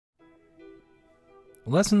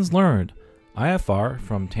Lessons learned. IFR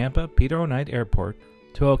from Tampa Peter O. Knight Airport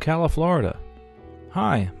to Ocala, Florida.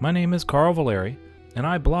 Hi, my name is Carl Valeri, and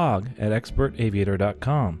I blog at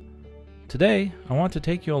expertaviator.com. Today, I want to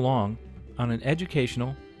take you along on an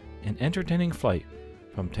educational and entertaining flight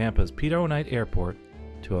from Tampa's Peter O. Knight Airport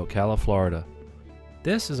to Ocala, Florida.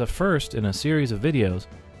 This is a first in a series of videos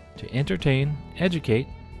to entertain, educate,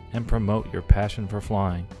 and promote your passion for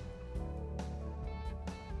flying.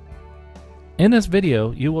 In this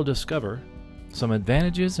video, you will discover some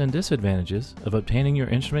advantages and disadvantages of obtaining your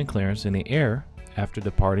instrument clearance in the air after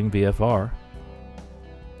departing VFR,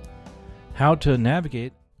 how to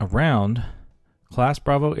navigate around Class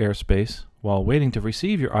Bravo airspace while waiting to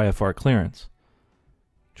receive your IFR clearance,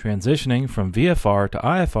 transitioning from VFR to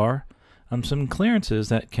IFR on some clearances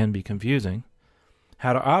that can be confusing,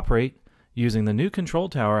 how to operate using the new control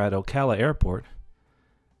tower at Ocala Airport,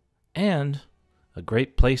 and a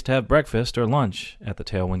great place to have breakfast or lunch at the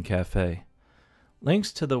Tailwind Cafe.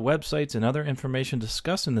 Links to the websites and other information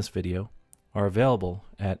discussed in this video are available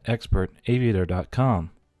at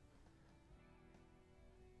expertaviator.com.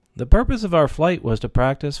 The purpose of our flight was to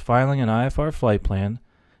practice filing an IFR flight plan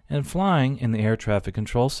and flying in the air traffic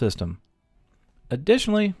control system.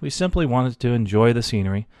 Additionally, we simply wanted to enjoy the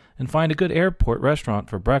scenery and find a good airport restaurant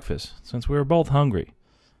for breakfast since we were both hungry.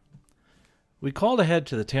 We called ahead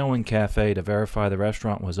to the Tailwind Cafe to verify the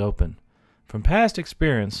restaurant was open. From past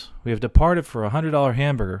experience, we have departed for a $100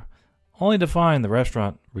 hamburger, only to find the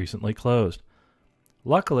restaurant recently closed.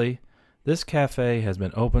 Luckily, this cafe has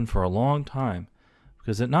been open for a long time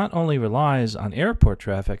because it not only relies on airport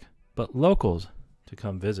traffic, but locals to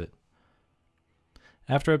come visit.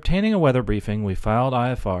 After obtaining a weather briefing, we filed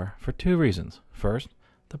IFR for two reasons. First,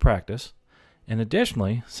 the practice, and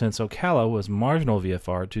additionally, since Ocala was marginal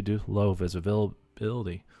VFR due to low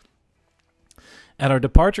visibility. At our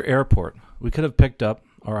departure airport, we could have picked up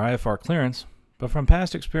our IFR clearance, but from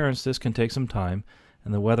past experience this can take some time,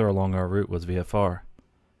 and the weather along our route was VFR.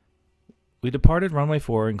 We departed runway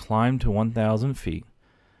 4 and climbed to 1,000 feet.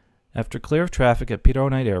 After clear of traffic at Peter O.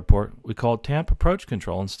 Knight Airport, we called Tampa Approach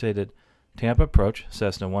Control and stated, "Tampa Approach,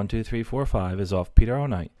 Cessna 12345 is off Peter O.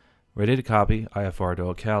 Knight, ready to copy IFR to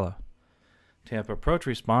Ocala." Tampa Approach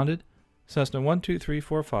responded, "Cessna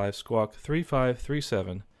 12345, squawk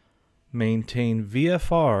 3537, maintain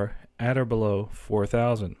VFR at or below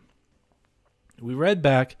 4,000. We read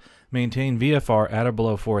back, "Maintain VFR at or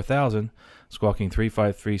below 4,000, squawking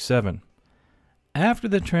 3537. After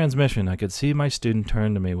the transmission, I could see my student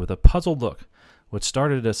turn to me with a puzzled look, which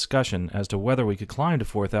started a discussion as to whether we could climb to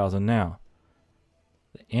 4,000 now.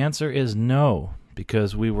 The answer is no,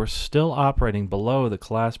 because we were still operating below the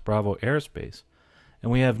Class Bravo airspace,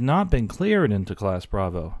 and we have not been cleared into Class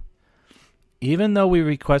Bravo. Even though we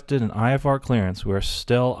requested an IFR clearance, we are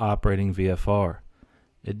still operating VFR.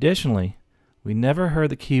 Additionally, we never heard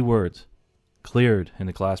the key words, cleared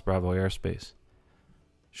into Class Bravo airspace.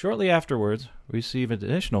 Shortly afterwards, we received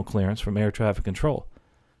additional clearance from air traffic control.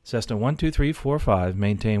 Cessna 12345,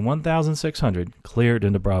 maintain 1,600, cleared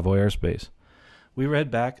into Bravo airspace. We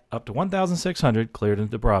read back up to 1,600, cleared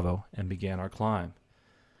into Bravo, and began our climb.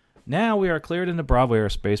 Now we are cleared into Bravo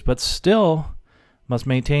airspace, but still must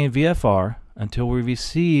maintain VFR until we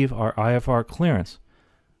receive our IFR clearance,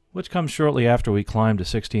 which comes shortly after we climb to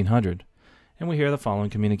 1,600, and we hear the following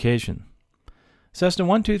communication. Cessna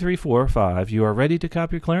 12345, you are ready to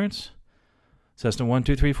copy your clearance? Cessna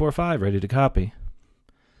 12345, ready to copy.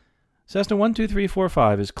 Cessna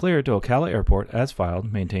 12345 is cleared to Ocala Airport as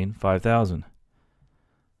filed, maintain 5,000.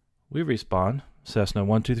 We respond, Cessna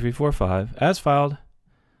 12345, as filed,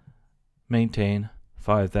 maintain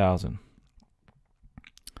 5,000.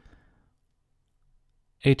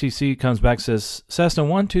 ATC comes back and says, Cessna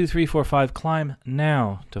 12345, climb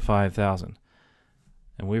now to 5,000.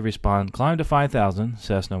 And we respond, climb to 5,000,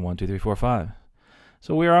 Cessna 12345.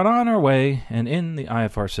 So we are on our way and in the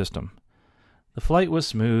IFR system. The flight was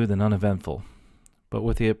smooth and uneventful, but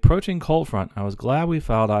with the approaching cold front, I was glad we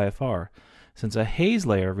filed IFR, since a haze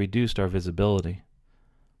layer reduced our visibility.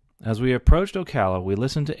 As we approached Ocala, we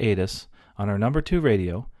listened to ATIS on our number 2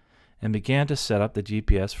 radio and began to set up the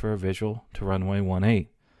GPS for a visual to runway 18.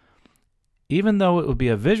 Even though it would be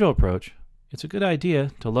a visual approach, it's a good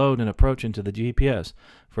idea to load an approach into the GPS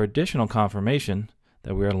for additional confirmation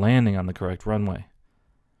that we are landing on the correct runway.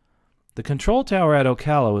 The control tower at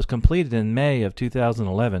Ocala was completed in May of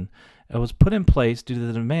 2011 and was put in place due to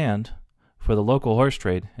the demand for the local horse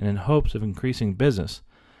trade and in hopes of increasing business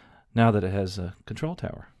now that it has a control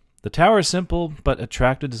tower. The tower's simple but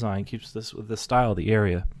attractive design keeps this with the style of the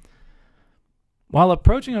area. While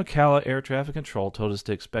approaching Ocala, air traffic control told us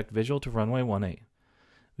to expect visual to runway 18.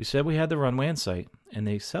 We said we had the runway in sight, and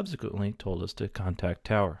they subsequently told us to contact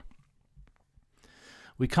Tower.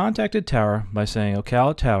 We contacted Tower by saying,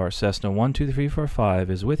 Ocala Tower, Cessna 12345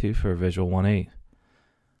 is with you for visual 18.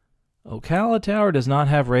 Ocala Tower does not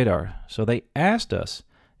have radar, so they asked us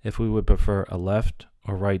if we would prefer a left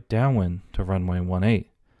or right downwind to runway 18.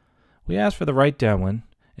 We asked for the right downwind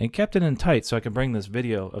and kept it in tight so I can bring this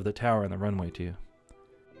video of the tower and the runway to you.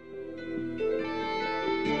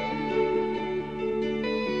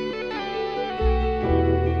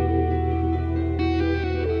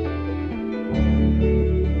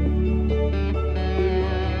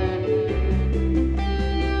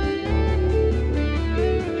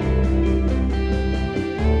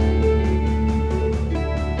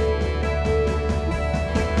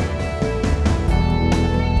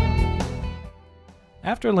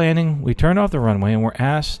 After landing, we turned off the runway and were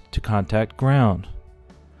asked to contact ground.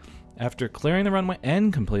 After clearing the runway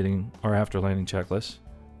and completing our after landing checklist,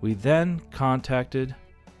 we then contacted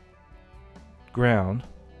ground,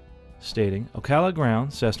 stating, Ocala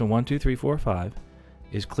ground, Cessna 12345,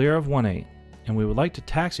 is clear of 18, and we would like to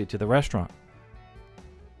taxi to the restaurant.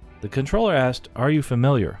 The controller asked, are you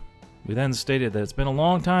familiar? We then stated that it's been a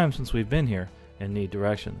long time since we've been here and need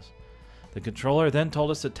directions. The controller then told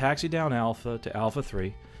us to taxi down Alpha to Alpha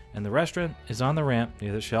 3, and the restaurant is on the ramp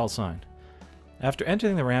near the Shell sign. After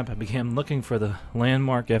entering the ramp, I began looking for the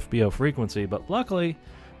landmark FBO frequency, but luckily,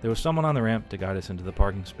 there was someone on the ramp to guide us into the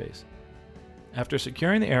parking space. After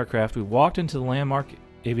securing the aircraft, we walked into the landmark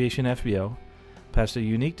aviation FBO, past a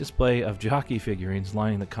unique display of jockey figurines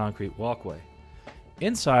lining the concrete walkway.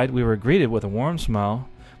 Inside, we were greeted with a warm smile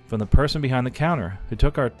from the person behind the counter, who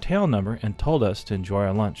took our tail number and told us to enjoy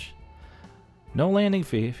our lunch. No landing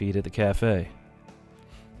fee if you eat at the cafe.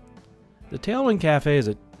 The Tailwind Cafe is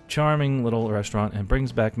a charming little restaurant and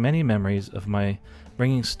brings back many memories of my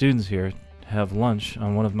bringing students here to have lunch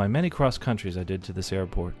on one of my many cross countries I did to this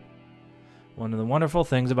airport. One of the wonderful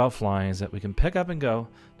things about flying is that we can pick up and go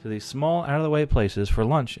to these small out-of-the-way places for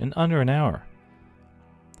lunch in under an hour.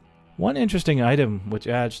 One interesting item which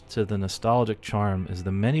adds to the nostalgic charm is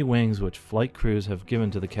the many wings which flight crews have given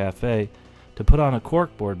to the cafe to put on a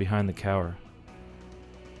corkboard behind the counter.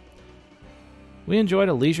 We enjoyed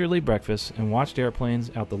a leisurely breakfast and watched airplanes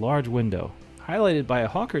out the large window, highlighted by a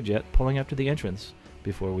Hawker jet pulling up to the entrance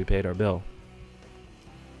before we paid our bill.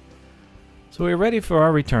 So we were ready for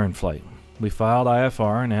our return flight. We filed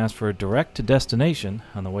IFR and asked for a direct to destination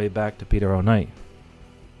on the way back to Peter O'Knight.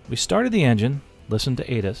 We started the engine, listened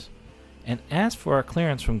to ATIS, and asked for our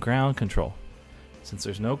clearance from ground control. Since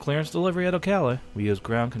there's no clearance delivery at Ocala, we use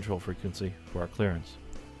ground control frequency for our clearance.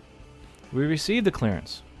 We received the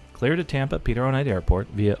clearance. Clear to Tampa Peter O'Knight Airport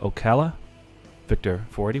via Ocala, Victor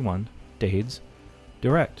 481, Dades,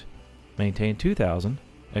 direct. Maintain 2000,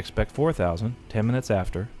 expect 4000, 10 minutes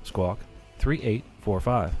after, squawk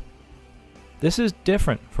 3845. This is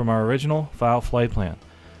different from our original file flight plan,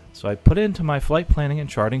 so I put it into my flight planning and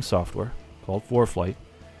charting software, called 4Flight,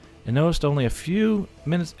 and noticed only a few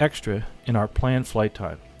minutes extra in our planned flight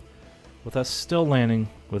time, with us still landing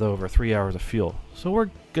with over 3 hours of fuel, so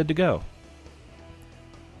we're good to go.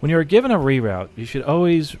 When you are given a reroute, you should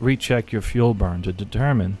always recheck your fuel burn to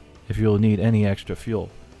determine if you will need any extra fuel.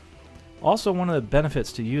 Also, one of the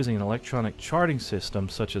benefits to using an electronic charting system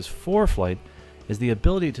such as 4Flight is the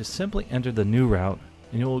ability to simply enter the new route,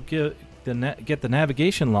 and you will get the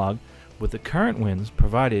navigation log with the current winds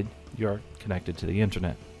provided you are connected to the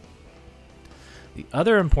internet. The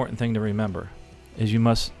other important thing to remember is you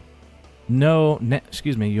must now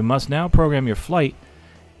program your flight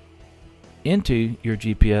into your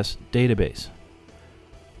GPS database.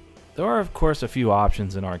 There are of course a few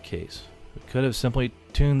options in our case. We could have simply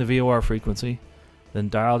tuned the VOR frequency, then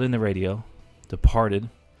dialed in the radio, departed,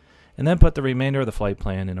 and then put the remainder of the flight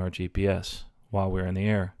plan in our GPS while we're in the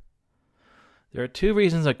air. There are two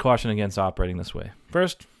reasons I caution against operating this way.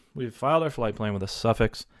 First, we've filed our flight plan with a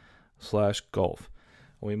suffix /Gulf.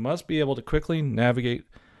 We must be able to quickly navigate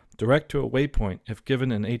direct to a waypoint if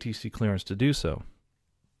given an ATC clearance to do so.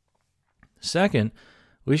 Second,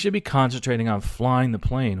 we should be concentrating on flying the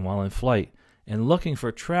plane while in flight and looking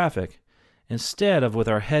for traffic instead of with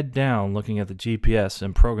our head down looking at the GPS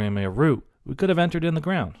and programming a route we could have entered in the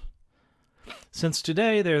ground. Since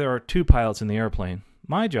today there are two pilots in the airplane,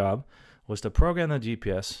 my job was to program the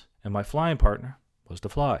GPS and my flying partner was to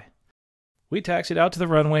fly. We taxied out to the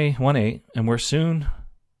runway 18 and were soon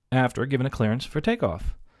after given a clearance for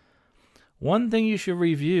takeoff. One thing you should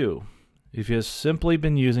review if you've simply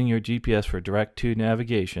been using your GPS for direct-to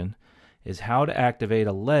navigation is how to activate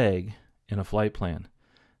a leg in a flight plan.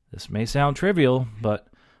 This may sound trivial, but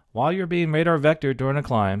while you're being radar vectored during a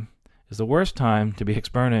climb, is the worst time to be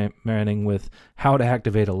experimenting with how to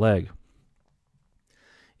activate a leg.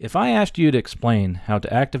 If I asked you to explain how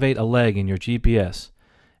to activate a leg in your GPS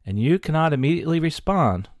and you cannot immediately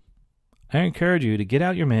respond, I encourage you to get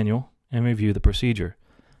out your manual and review the procedure.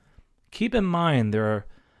 Keep in mind there are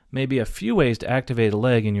maybe a few ways to activate a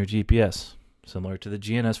leg in your GPS, similar to the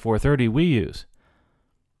GNS 430 we use.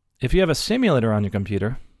 If you have a simulator on your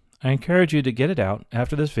computer, I encourage you to get it out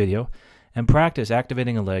after this video and practice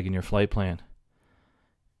activating a leg in your flight plan.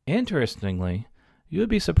 Interestingly, you would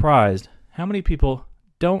be surprised how many people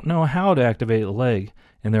don't know how to activate a leg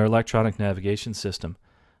in their electronic navigation system,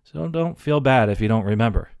 so don't feel bad if you don't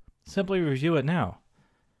remember. Simply review it now.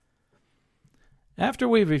 After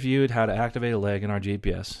we've reviewed how to activate a leg in our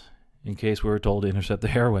GPS, in case we were told to intercept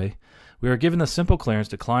the airway, we were given the simple clearance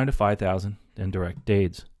to climb to 5,000 and direct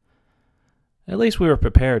DADES. At least we were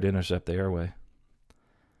prepared to intercept the airway.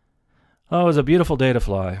 Oh, it was a beautiful day to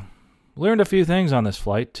fly. Learned a few things on this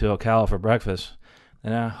flight to Ocala for breakfast,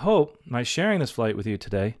 and I hope my sharing this flight with you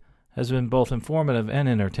today has been both informative and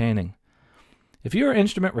entertaining. If you are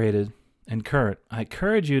instrument rated and current, I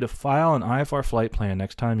encourage you to file an IFR flight plan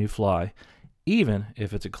next time you fly, even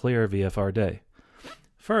if it's a clear VFR day.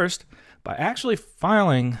 First, by actually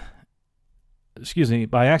flying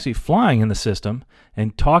in the system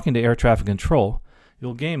and talking to air traffic control,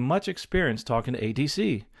 you'll gain much experience talking to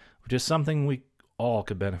ATC, which is something we all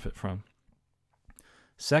could benefit from.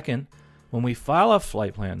 Second, when we file a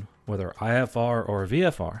flight plan, whether IFR or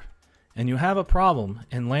VFR, and you have a problem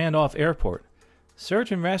and land off airport,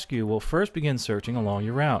 search and rescue will first begin searching along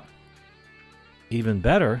your route. Even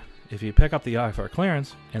better, if you pick up the IFR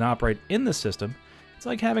clearance and operate in the system, it's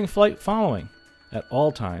like having flight following at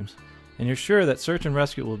all times, and you're sure that search and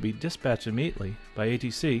rescue will be dispatched immediately by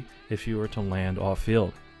ATC if you were to land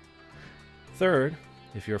off-field. Third,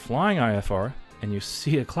 if you're flying IFR and you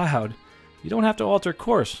see a cloud, you don't have to alter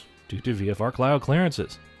course due to VFR cloud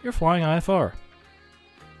clearances. You're flying IFR.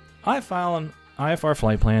 I file an IFR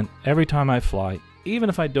flight plan every time I fly, even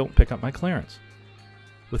if I don't pick up my clearance.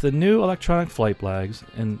 With the new electronic flight flags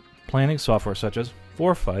and planning software such as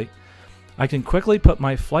ForeFlight, I can quickly put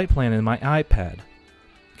my flight plan in my iPad,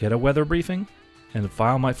 get a weather briefing, and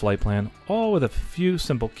file my flight plan, all with a few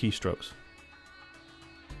simple keystrokes.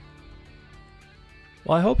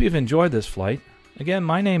 Well, I hope you've enjoyed this flight. Again,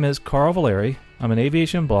 my name is Carl Valeri. I'm an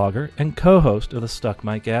aviation blogger and co-host of the Stuck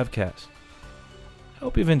Mic Avcast. I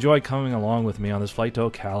hope you've enjoyed coming along with me on this flight to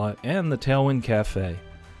Ocala and the Tailwind Cafe.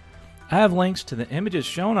 I have links to the images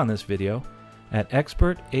shown on this video at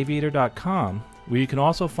IfrTampaToOcala, where you can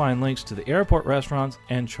also find links to the airport restaurants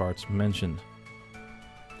and charts mentioned.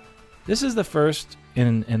 This is the first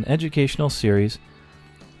in an educational series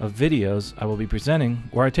of videos I will be presenting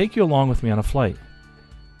where I take you along with me on a flight.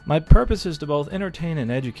 My purpose is to both entertain and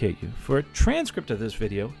educate you. For a transcript of this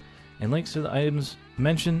video and links to the items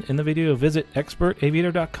mentioned in the video, visit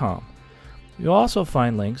IfrTampaToOcala. You'll also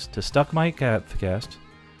find links to Stuck Mic Avcast,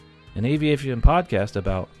 an aviation podcast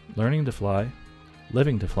about learning to fly,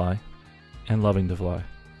 living to fly, and loving to fly.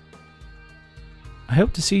 I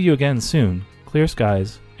hope to see you again soon. Clear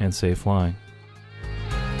skies and safe flying.